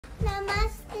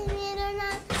नमस्ते मेरो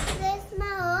नाम रेशमा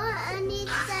हो अनि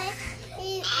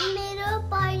चाहिँ मेरो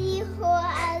परी हो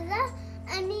आज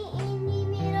अनि यिनी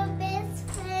मेरो बेस्ट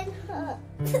फ्रेन्ड हो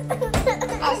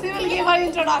सिमल के भयो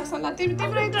इन्ट्रोडक्सन ल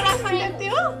तिम्रो इन्ट्रोडक्सन लेख्दै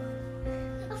हो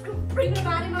तिम्रो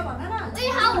बारेमा भन न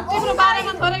तिम्रो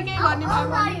बारेमा थोरै केही भन्नु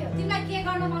भएको तिमीलाई के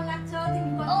गर्न मन लाग्छ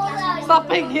तिमी कति क्लासमा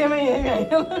सबै गेमै यही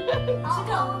भयो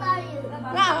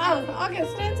ओके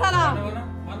स्क्रिन छ ल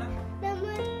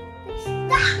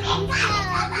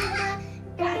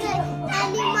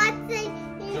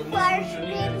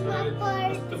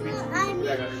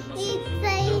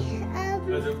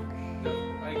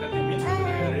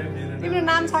तिम्रो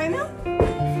नाम छैन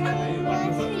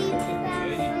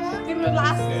तिम्रो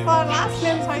लास्ट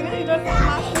नेम छैन you don't have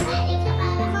last name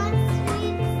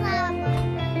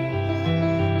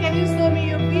can you show me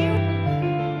your view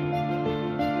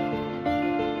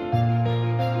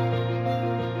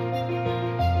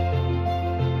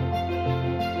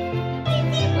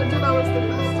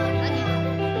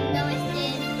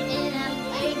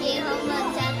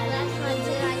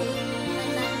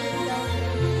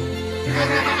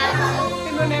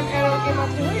Your name Arrow came up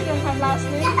to you. You don't have last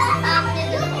name.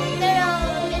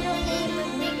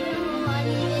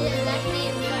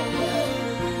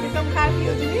 Become happy,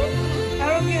 do you?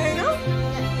 Arrow, you know?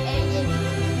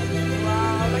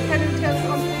 Wow. Like, can you tell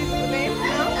complete the name?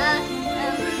 No?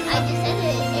 I just said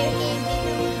it.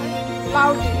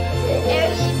 Loudly.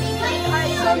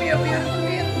 Show me your beautiful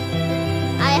name.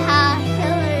 I have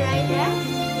silver right there,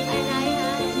 and I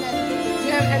have nothing. Do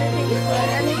you have anything,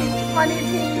 any funny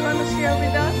thing you want to share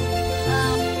with us?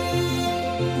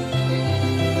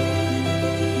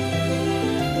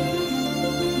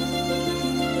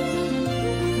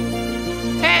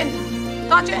 Hand.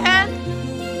 Touch your hand.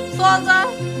 Shoulder.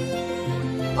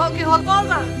 Okay, hold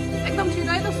shoulder. एकदम ठीक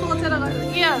है तो सोचेर गर्नु.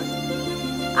 Ear.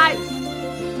 Eyes.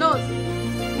 Nose.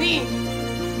 Knee.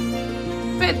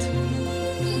 Feet.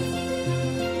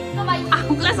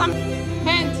 Bless him.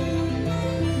 Hand.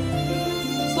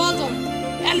 Shoulder.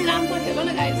 अलि राम्रो खेलो न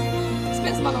guys.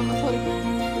 Space बनाउनु थोरै.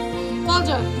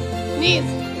 Shoulder. Knees.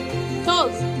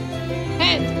 Toes.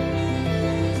 Hand.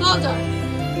 Shoulder.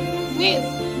 Knees.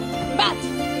 Back.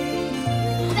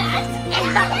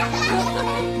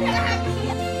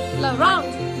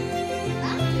 Round.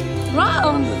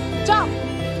 Round. Jump.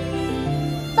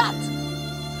 Bat.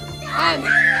 Hand.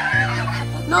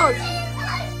 Nose.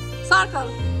 Circle.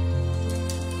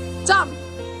 Jump.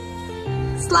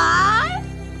 Slide.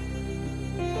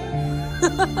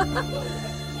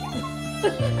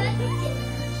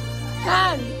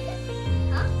 Hand.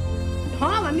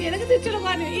 हाँ भन्ने होइन कि त्यो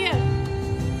गर्ने ear.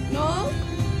 No.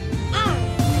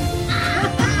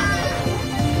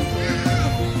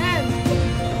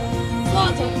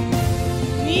 Shoulder,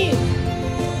 knee,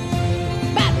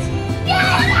 back,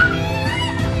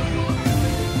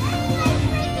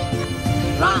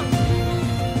 round.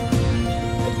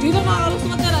 Do you know how to do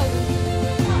that?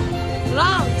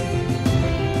 Round,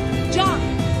 jump,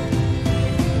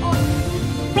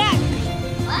 crack,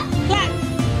 clack.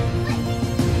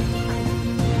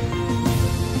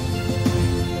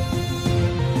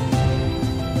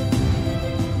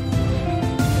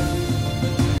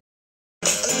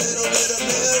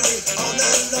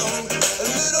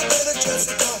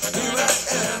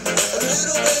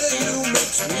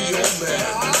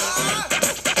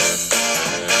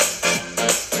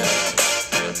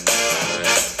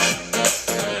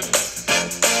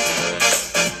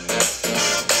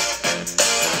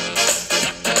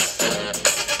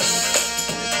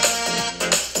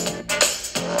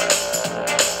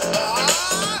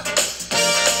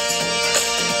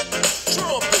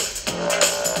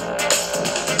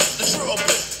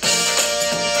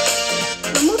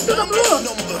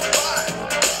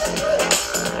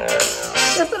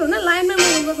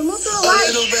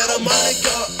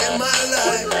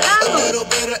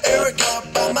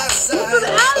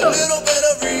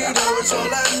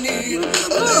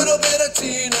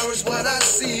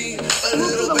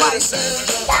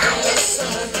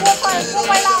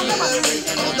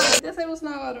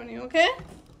 Okay?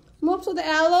 Move to the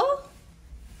elbow.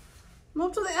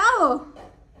 Move to the elbow.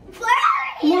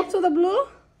 Move to the blue.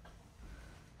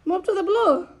 Move to the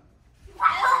blue.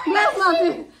 That's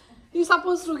nothing. You're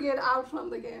supposed to get out from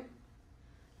the game.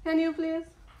 Can you please?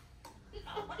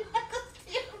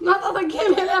 Not the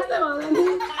game.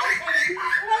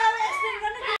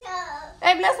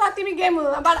 Hey, let's not TV game.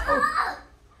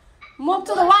 Move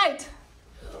to the right.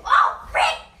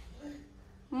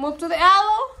 Move to the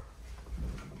elbow.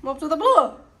 Move to the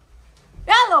blue.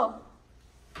 Yellow.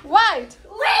 White.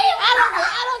 I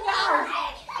don't go.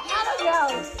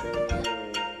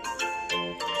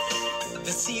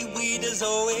 The seaweed is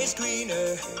always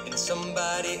greener in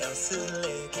somebody else's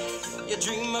lake. You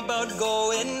dream about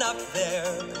going up there,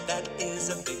 but that is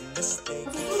a big mistake.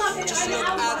 Just look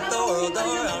at the world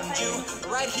around you,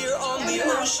 right here on the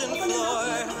ocean floor.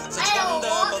 Such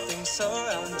wonderful things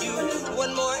surround you.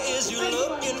 What more is you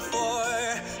looking for?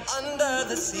 Under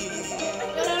the sea,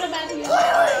 under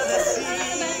the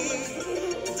sea.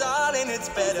 Darling, it's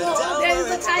better down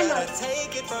where it's better.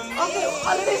 Take it from me. Up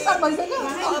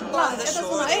on the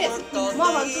shore to work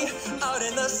all day, out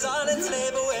in the sun and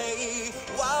slave away,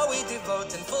 while we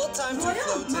devote in full time to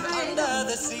floating under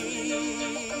the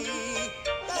sea.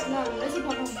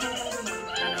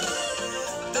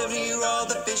 Here all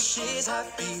the fish is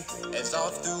happy, as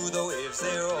off through the waves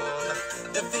they roll.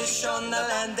 The fish on the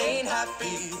land ain't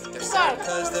happy, they're sad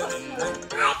cause they're in the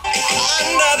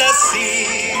under the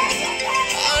sea,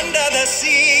 under the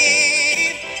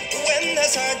sea. When the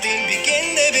sardine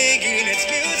begin, they begin, it's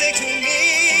music to me.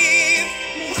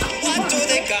 What do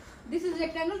they got? This is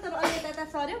rectangle, तर अहिले त्यता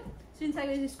सर्यो. Since I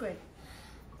is square.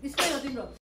 Square हो तिम्रो.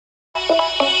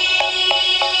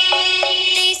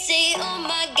 They say, oh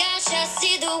my gosh, I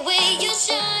see the way you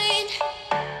shine.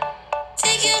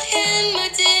 Take your hand, my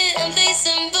dear, and place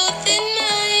them both in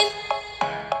mine.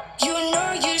 You know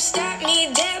you stopped me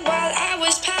dead while I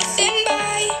was passing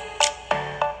by.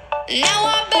 Now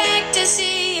I'm back to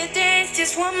see you dance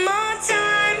just one more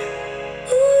time.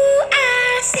 Ooh,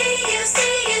 I see you,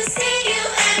 see you, see you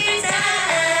every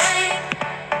time.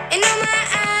 And oh my,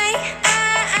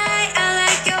 I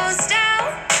like your style.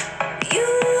 You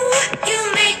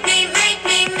make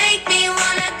me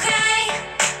wanna cry.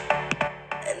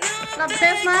 Now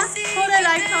face ma, थोड़े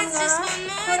right turn गरा,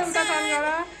 थोड़े उल्टा turn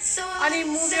गरा, and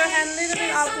move your hand little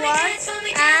bit upwards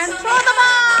and throw the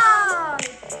ball.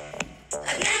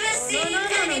 No.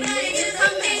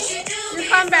 You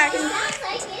come back.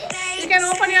 You can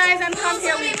open your eyes and come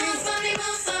here with me.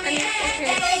 And,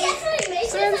 okay.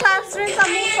 Swing, move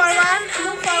forward,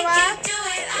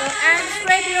 and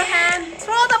spread your hand.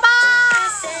 Throw the ball.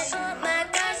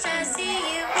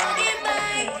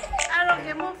 Arrow,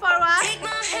 move forward.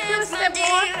 Few step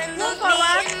more. Move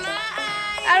forward.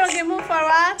 Arrow, move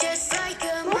forward.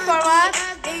 Move forward.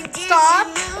 Stop.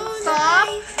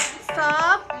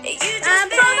 And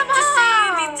throw the ball.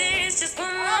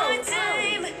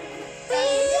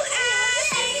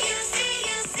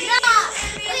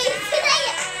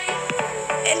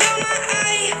 And oh my,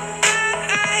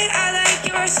 I like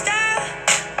your style.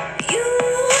 You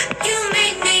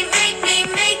make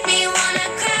me wanna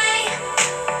cry.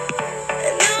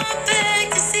 And now I'm back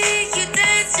to see you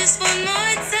dance just one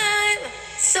more time.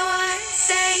 So I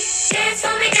say, dance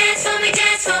for me, dance for me,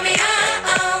 dance for me, oh.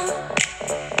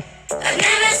 I've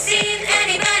never seen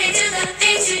anybody do the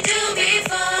things you do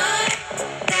before.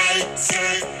 They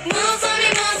say, move for me,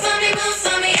 move for me, move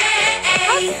for me,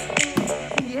 hey.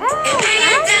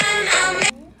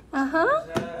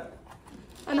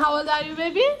 And how old are you,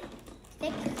 baby?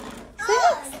 6.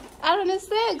 Aaron is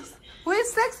 6. Who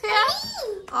is 6 here?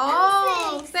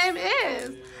 Oh, same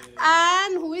is.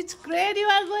 And which grade you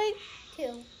are going?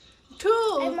 2. 2.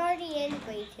 I'm already in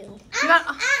grade 2. You are,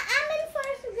 I'm in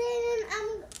 1st grade and I'm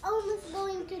almost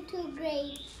going to 2nd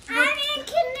grade. I'm in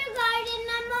kindergarten.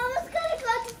 I'm almost going to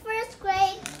go to 1st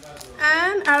grade.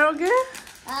 and Aroge?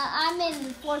 I'm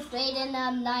in 4th grade and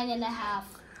I'm 9.5.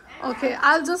 Okay,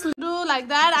 I'll just do like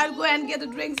that. I'll go and get the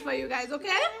drinks for you guys,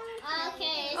 okay?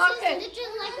 Okay. Okay. Is it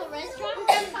like a restaurant?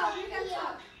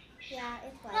 Yeah,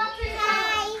 it's like.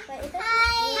 Hi. But it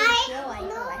doesn't feel like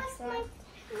a restaurant.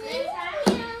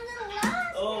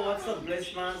 Oh, what's the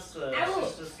Blissman's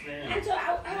sister's name? You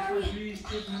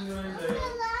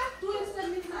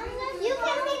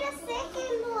can be the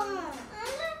second one.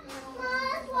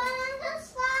 First one on the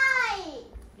side.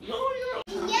 No, you're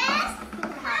Yes.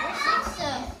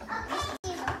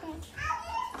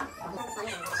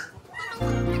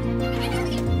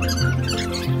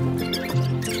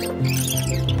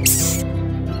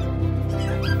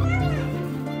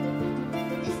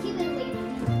 Just keep it away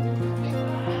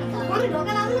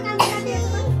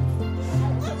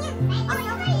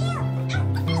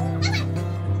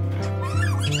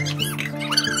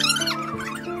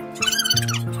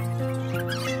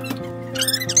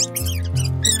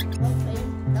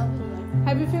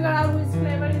Have you figured out which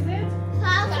flavor is it?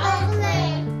 How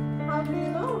do you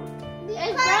know?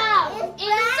 It's brown. It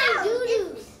looks like doo-doo.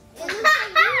 It looks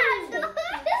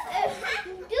like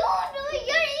doo-doo. Doo-doo,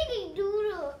 you're eating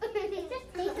doo-doo. It just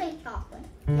tastes like chocolate.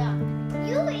 Yeah.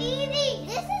 You eating?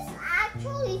 This is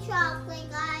actually chocolate,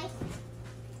 guys.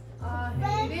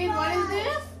 Happyday, what is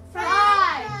this?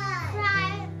 Fry.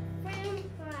 French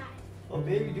fry. Oh,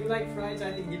 baby, do like fries?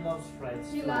 I think he loves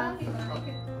fries. You love it.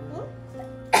 Okay.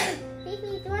 Baby,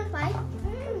 do you want to fight?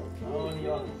 Oh, you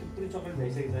put chocolate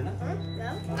base again, No.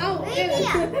 Oh, okay.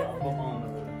 huh?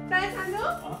 Fries, Ando?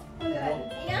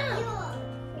 Yeah.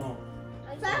 No.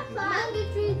 I'll get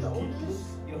you the oldest.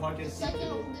 You hot your teeth. Second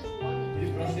oldest one. Did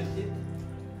you brush your teeth?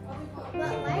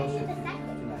 But why is it the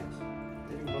second? Tonight.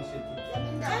 Did you brush your teeth?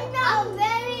 I'm not.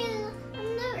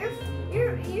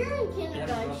 You're in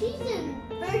kindergarten. She's in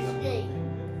first grade.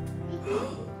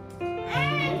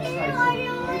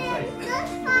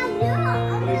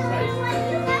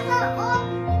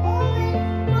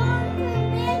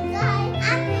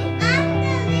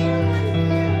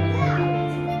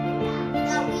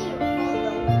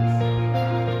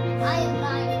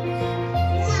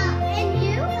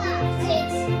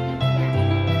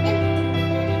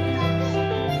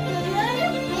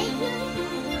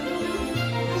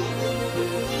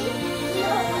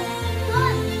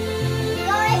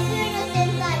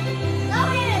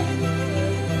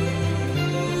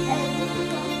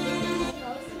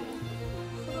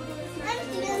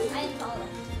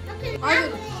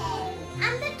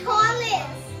 I'm the tallest.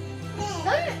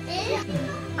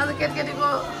 आज केटीको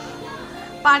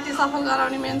party सफल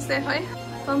गराउने mains है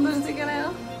tandoori chicken है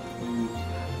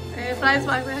ए fries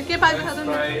भएको छ के पाएको छ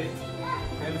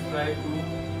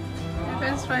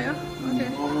फ्रेन्च फ्राई हो ओके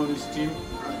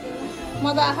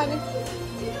मजा आयो नि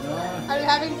Are you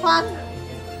having fun?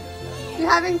 You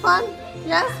having fun?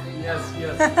 Yes? Yes.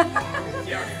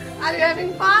 Are you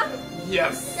having fun?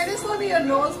 Yes. Can you show me your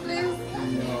nose, please?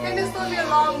 Can you show me your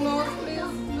long nose,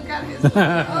 please? Look at this.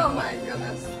 Oh my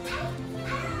goodness.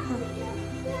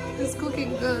 He's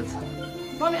cooking good.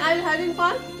 Mommy, are you having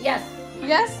fun? Yes.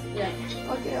 Yes? Yes.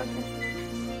 Okay.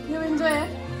 You enjoy it?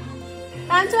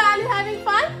 Ancho, are you having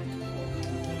fun?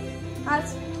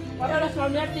 What are the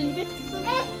from your thinking?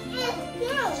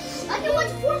 Okay,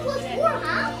 what's 4 plus 4,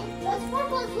 huh? What's 4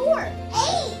 plus 4?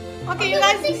 8. Okay, you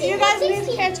guys need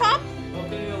ketchup?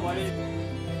 Okay, what is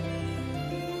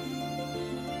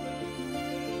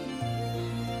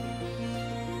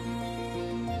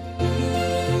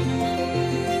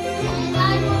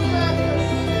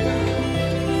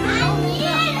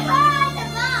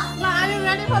Now, are you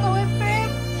ready for the whipped cream?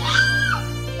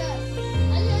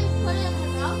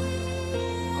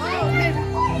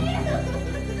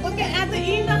 Okay, at the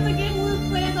end of the game, we'll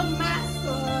play the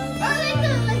mascot.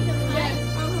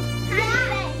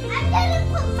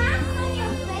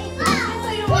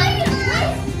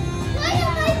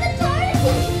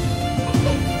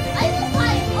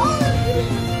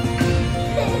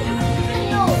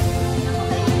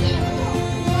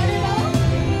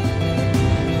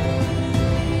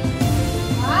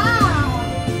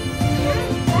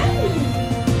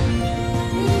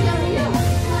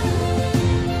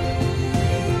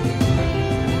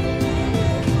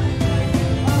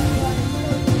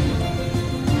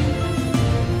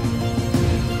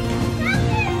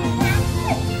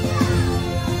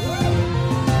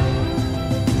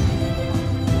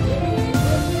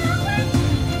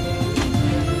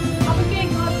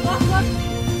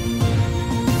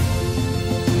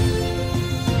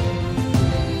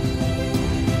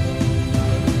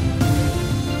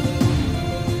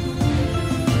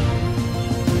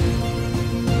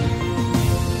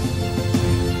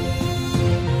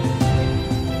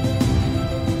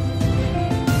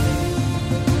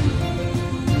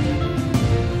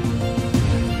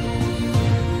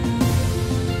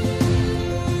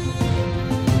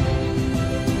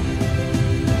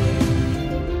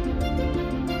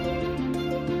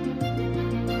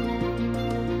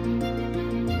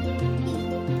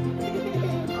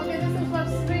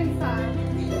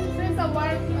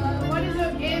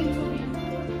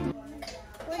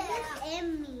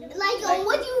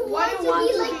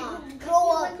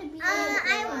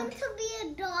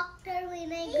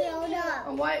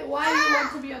 Why you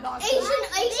want to be a doctor? Asian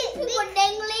people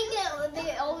dangling.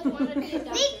 They always want to be a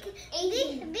doctor.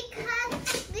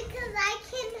 Because I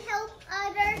can help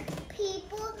other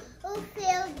people who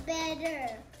feel better.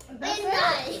 That's And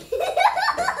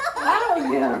Oh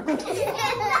yeah.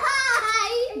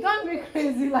 Don't be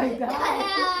crazy like that.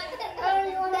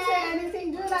 You want to say anything?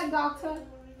 Do you like doctor?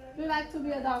 Do you like to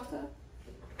be a doctor?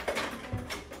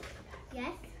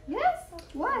 Yes. Yes.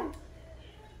 Why?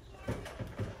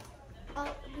 Oh,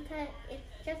 because it's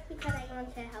just because I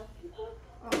want to help people.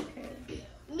 Okay.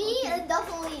 Me,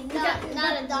 definitely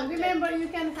not a doctor. Remember, you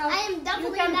can help. I am definitely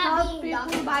you can not help being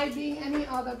people doctor. by being any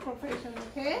other profession.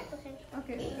 Okay. Okay.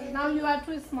 Okay. Now you are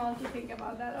too small to think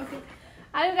about that. Okay.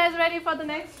 Are you guys ready for the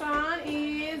next one?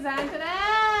 Is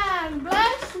Antonin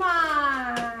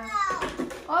Blessman.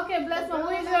 Okay, Blessman.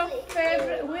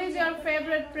 Who is your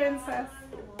favorite princess?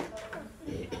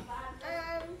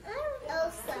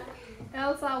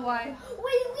 Elsa, why?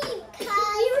 What do you mean? We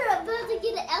were about to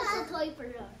get an Elsa toy for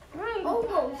her. Really?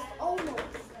 Almost.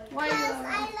 Why Because you?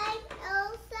 I like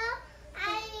Elsa.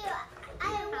 I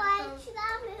watched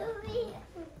that movie.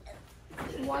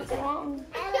 What's wrong?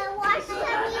 And I watched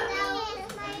that movie.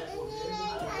 I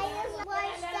just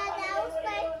watched that.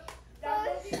 That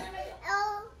was my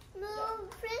first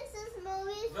princess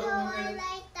movie, so I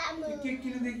like that movie.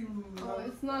 Oh,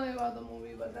 it's not about the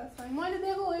movie, but that's fine. Why did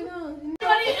they go in on?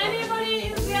 Anybody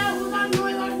is there who's not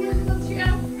knowing what musical chair? I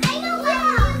know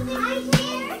what music I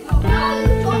hear. No,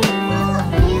 you don't.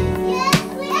 Yes,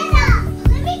 Lena.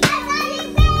 Let me get Daddy's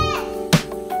bed.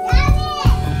 Daddy.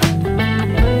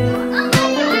 Oh my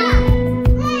God.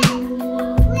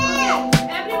 Wait.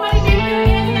 Everybody get your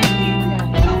ears.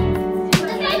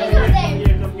 The baby's over there.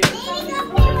 Here, come here. Baby's up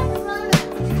there with the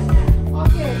grown-up.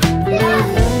 Okay.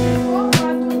 Yeah. Oh,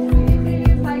 1, 2, 3. If it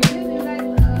is like this, you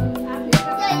guys have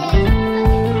it.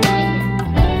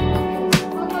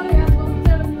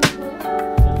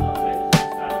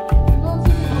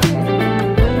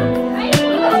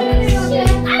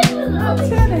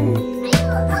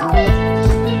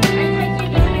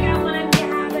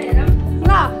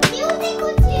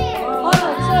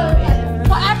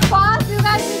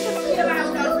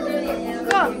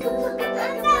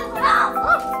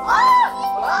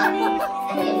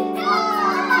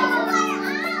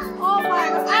 Oh my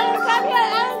God! Alan, come here!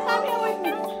 Alan, come here with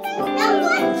me.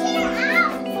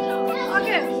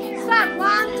 Okay, stop.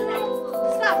 1, 2,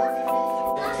 stop.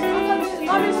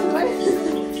 Mommy, oh, 2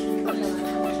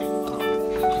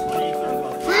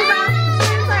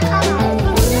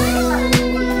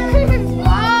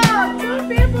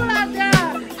 people are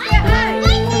there. Say hi.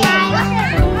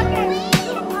 Okay.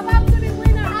 About to be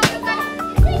winner. How you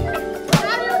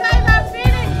guys are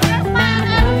feeling? Yes, ma'am.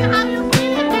 How you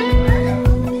feeling?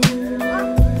 Okay.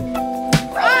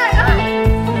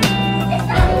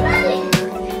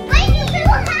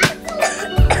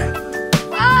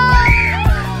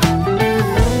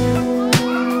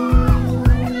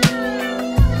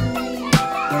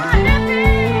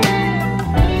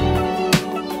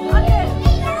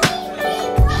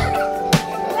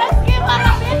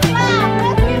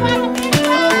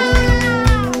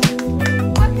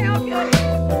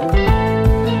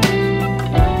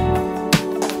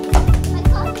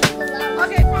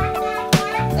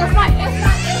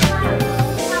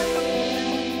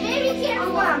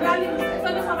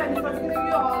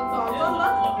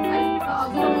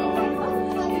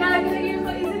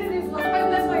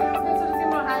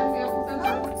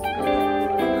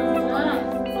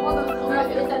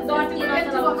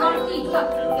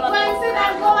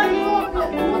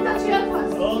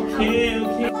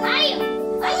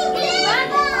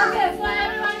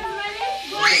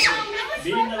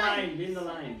 Be in the line.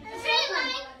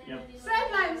 Yep.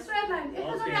 Straight line. It's around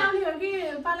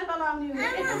here.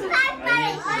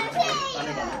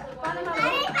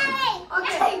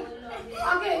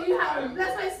 Okay, you have.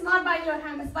 That's why it's not by your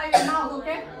hand, it's by your mouth,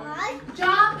 okay?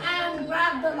 Jump and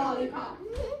grab the lollipop.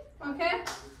 Okay?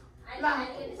 1,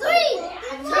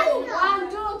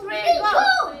 2, 3, go!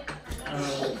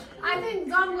 I think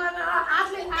John got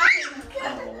half lane.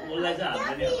 Like that.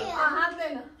 Half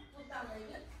lane.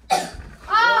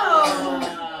 Oh!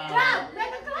 Clap! Make a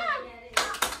clap!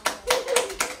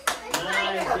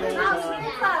 Nice.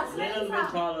 Little bit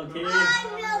tall, okay?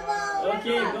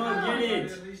 Okay, go get it.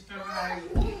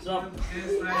 Stop.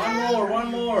 One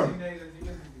more.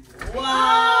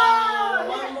 Wow!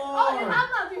 One Oh, more. you have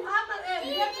that. Let me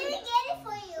get it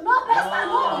for you. No, that's not Oh,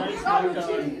 more. it's Don't my be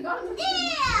cheating. Don't be cheating.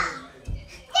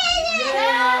 Yeah,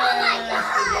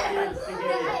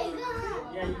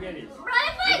 Oh you get it.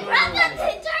 Right, if I grab that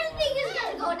turn thing is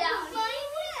gonna go down.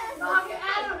 Okay,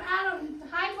 Adam,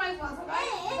 high five once, alright?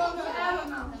 Go to Adam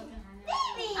now.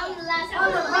 Baby. I'm the last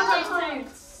one.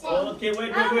 Okay,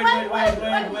 wait.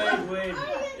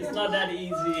 It's not that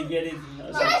easy. Get it.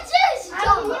 Just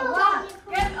Adam,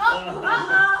 get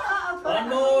up. One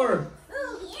more.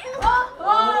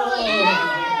 Oh,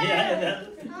 Yeah,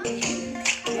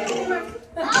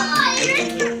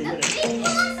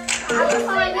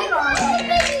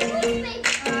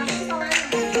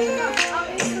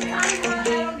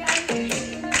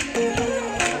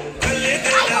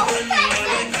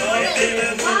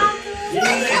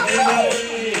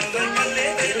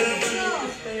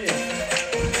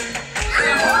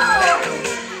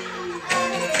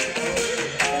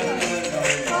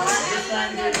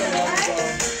 that's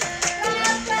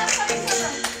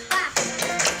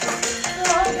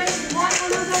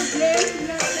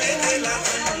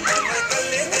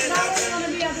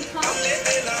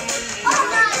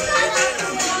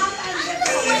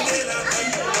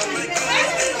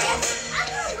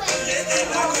Can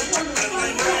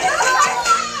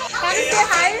you say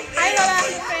hi? Hi, Lola.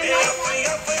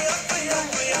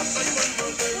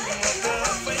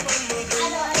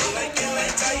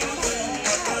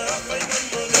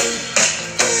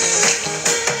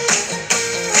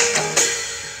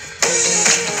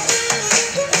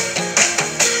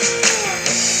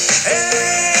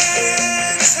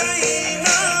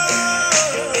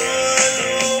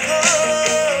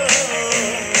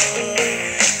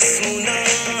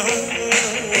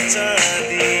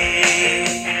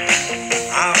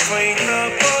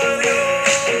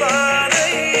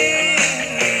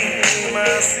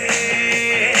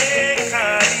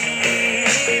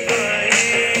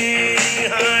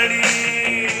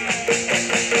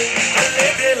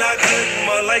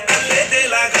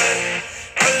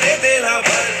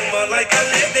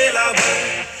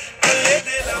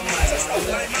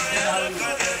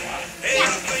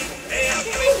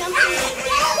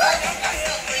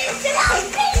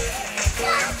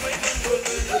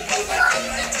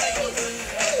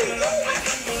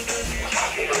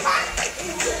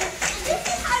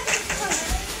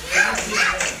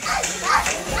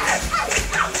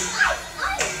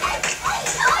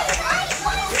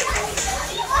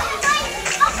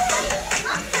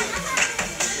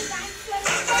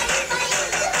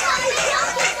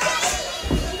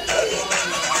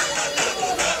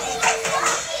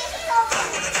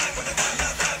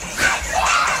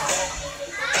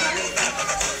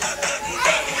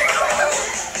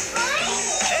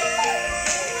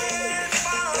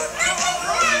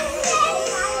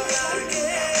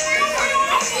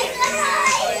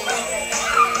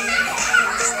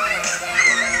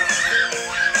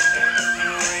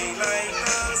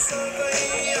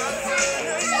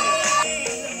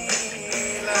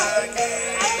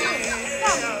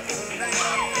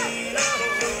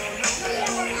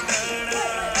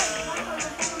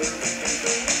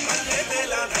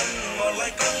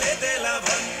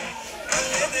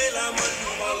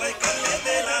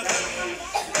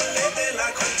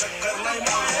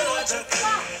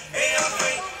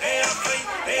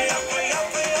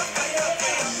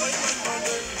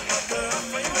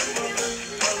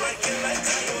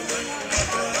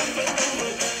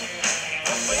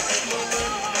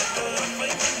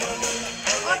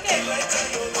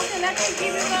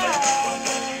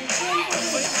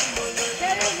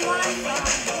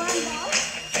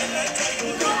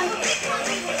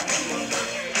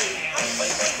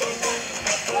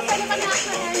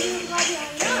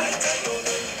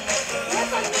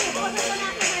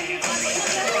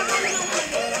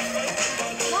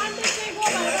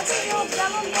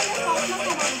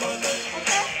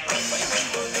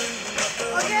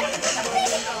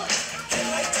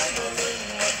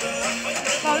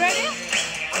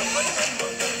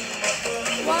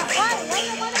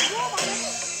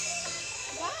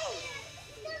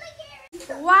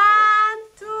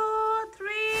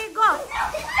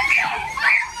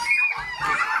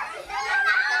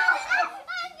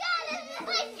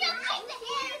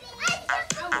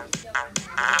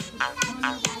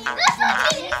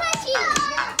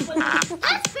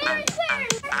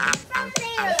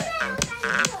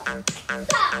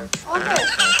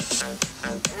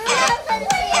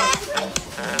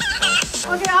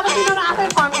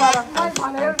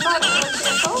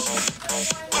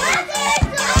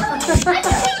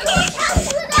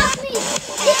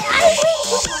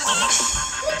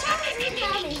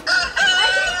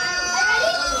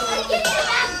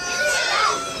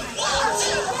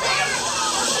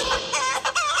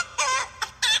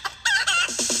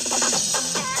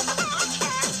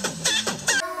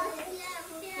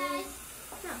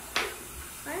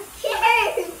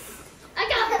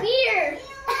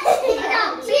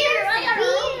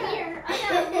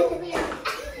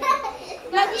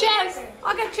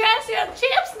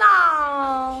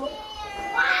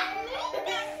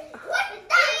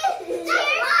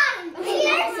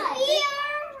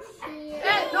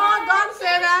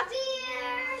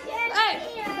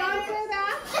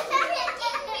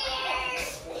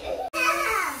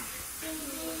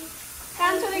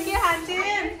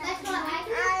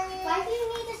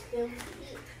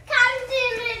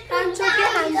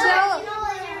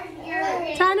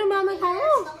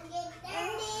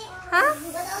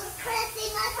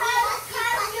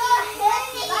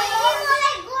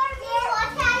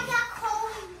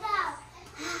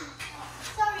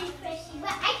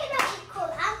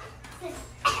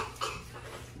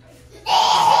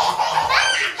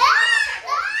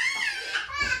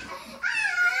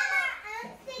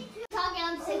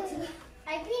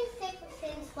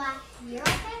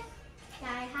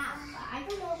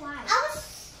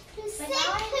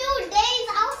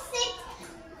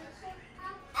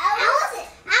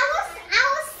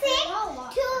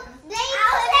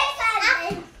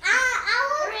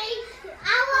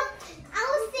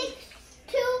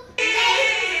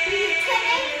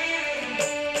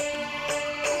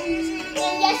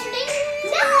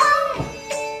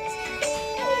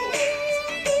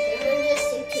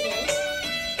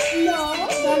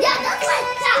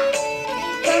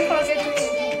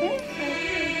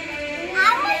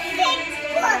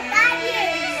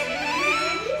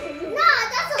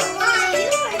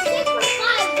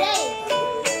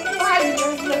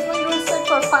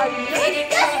 party.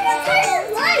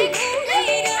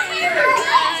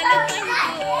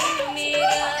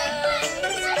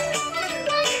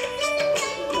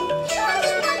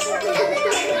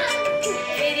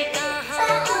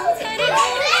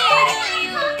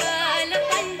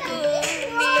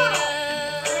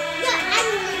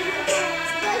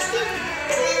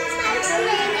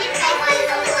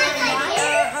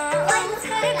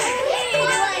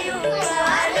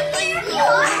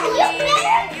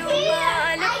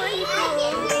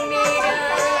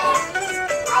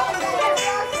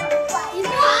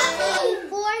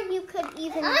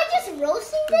 Am I just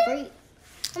roasting this?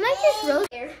 Am I just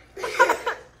roasting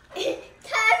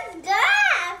Cause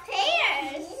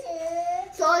pears.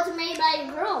 So it's made by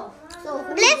a girl. So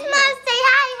let's not say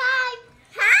hi.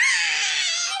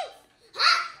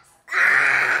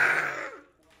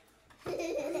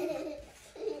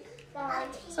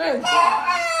 Sorry.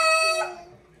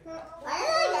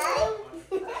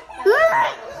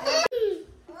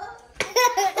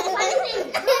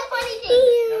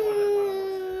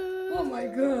 Oh my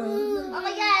god. Oh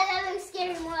my god, that looks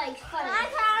scary, more like funny.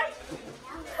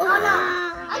 Oh no.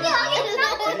 Okay.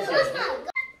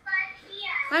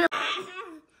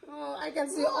 Oh, I can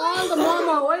see all the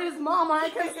mama. Where is mama? I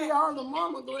can see all the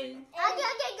mama going. Okay,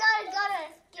 go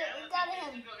to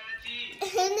him.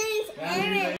 His name's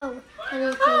Aaron.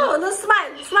 Oh, no,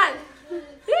 smile.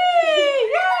 Yay!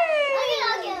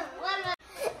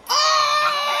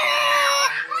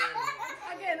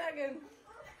 Okay. Again.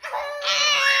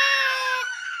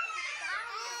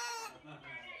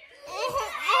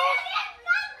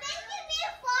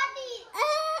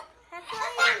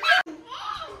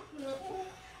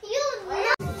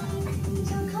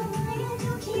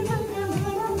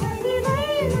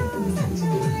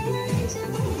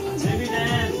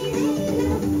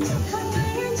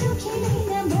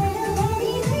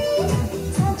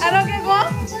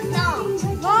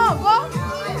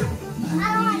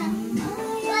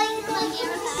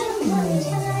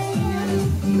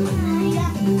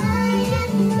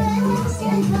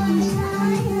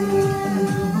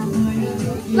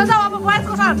 Let's go, Papa. Let's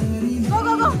go, son. Go.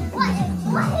 What?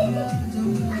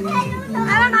 I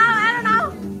don't know.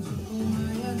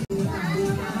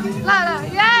 La.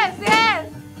 Yes.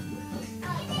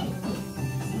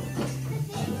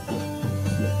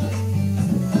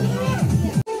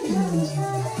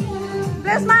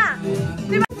 Bless ma.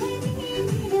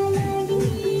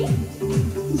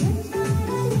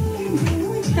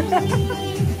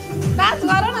 That's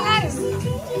what I don't know, guys.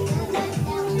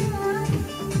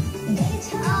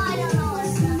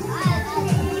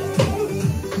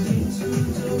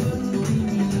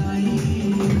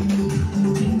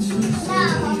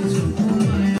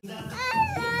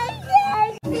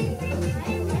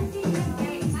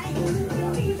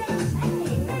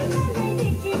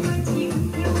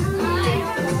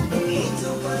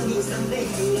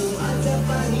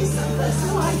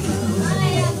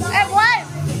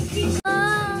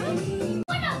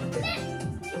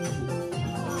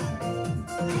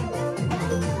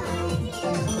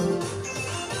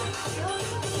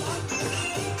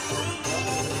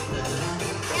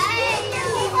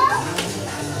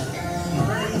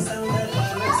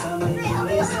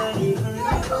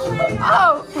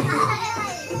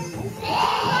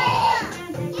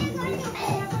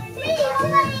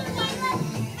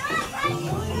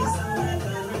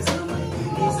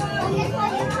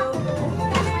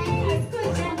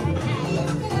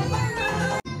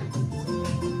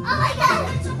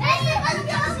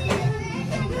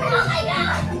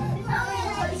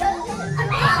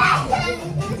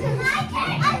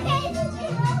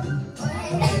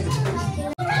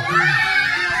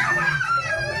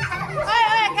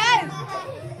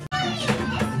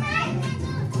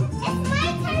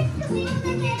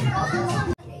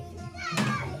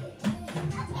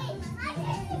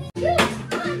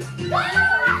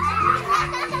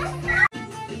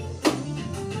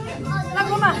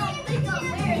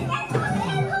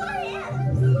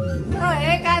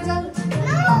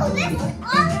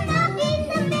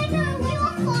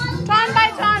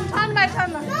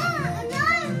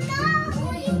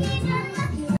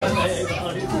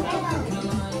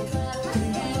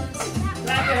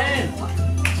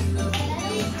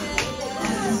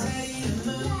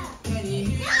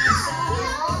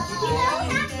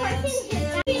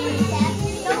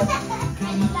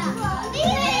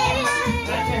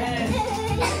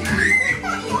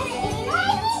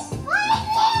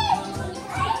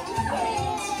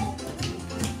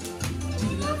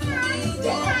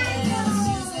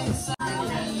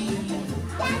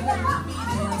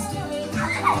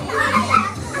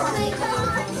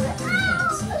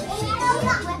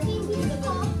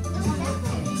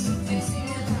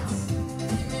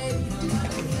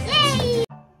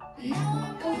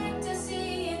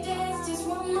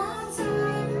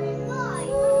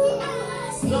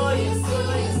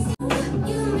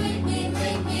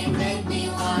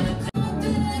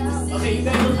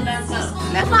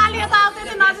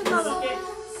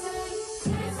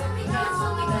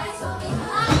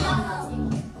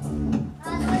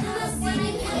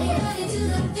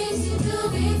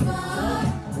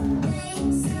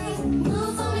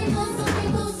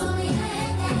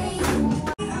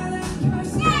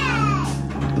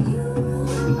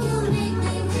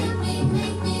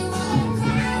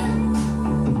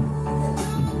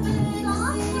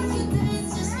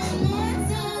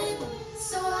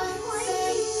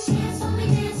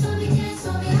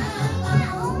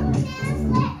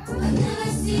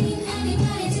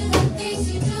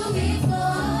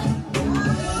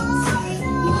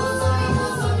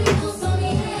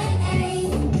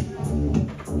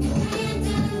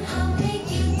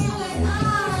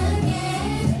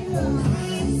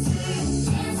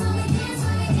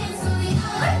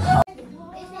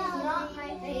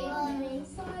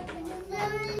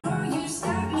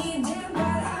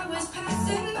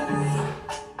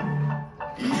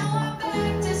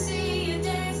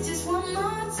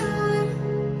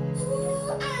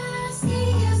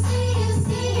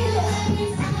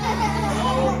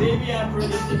 Baby I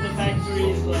produced in the factory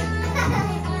is like.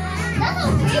 That's a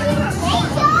baby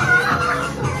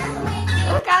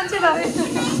Can't you know it?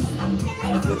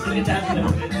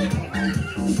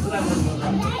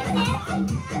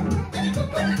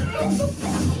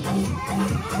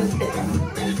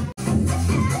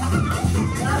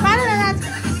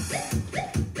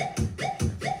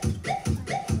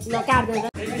 No, guarda.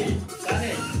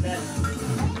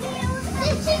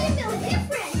 This chicken feels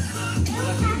different.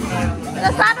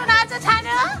 The sun will not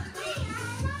China.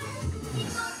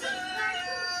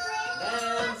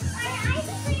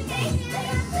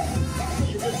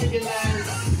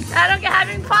 I don't get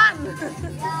having fun.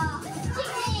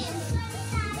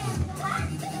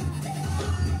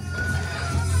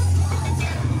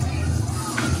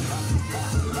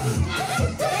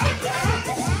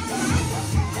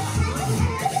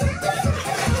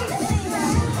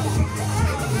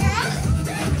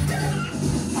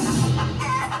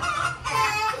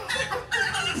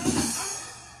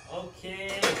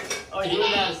 Okay. Oh, you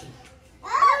dance.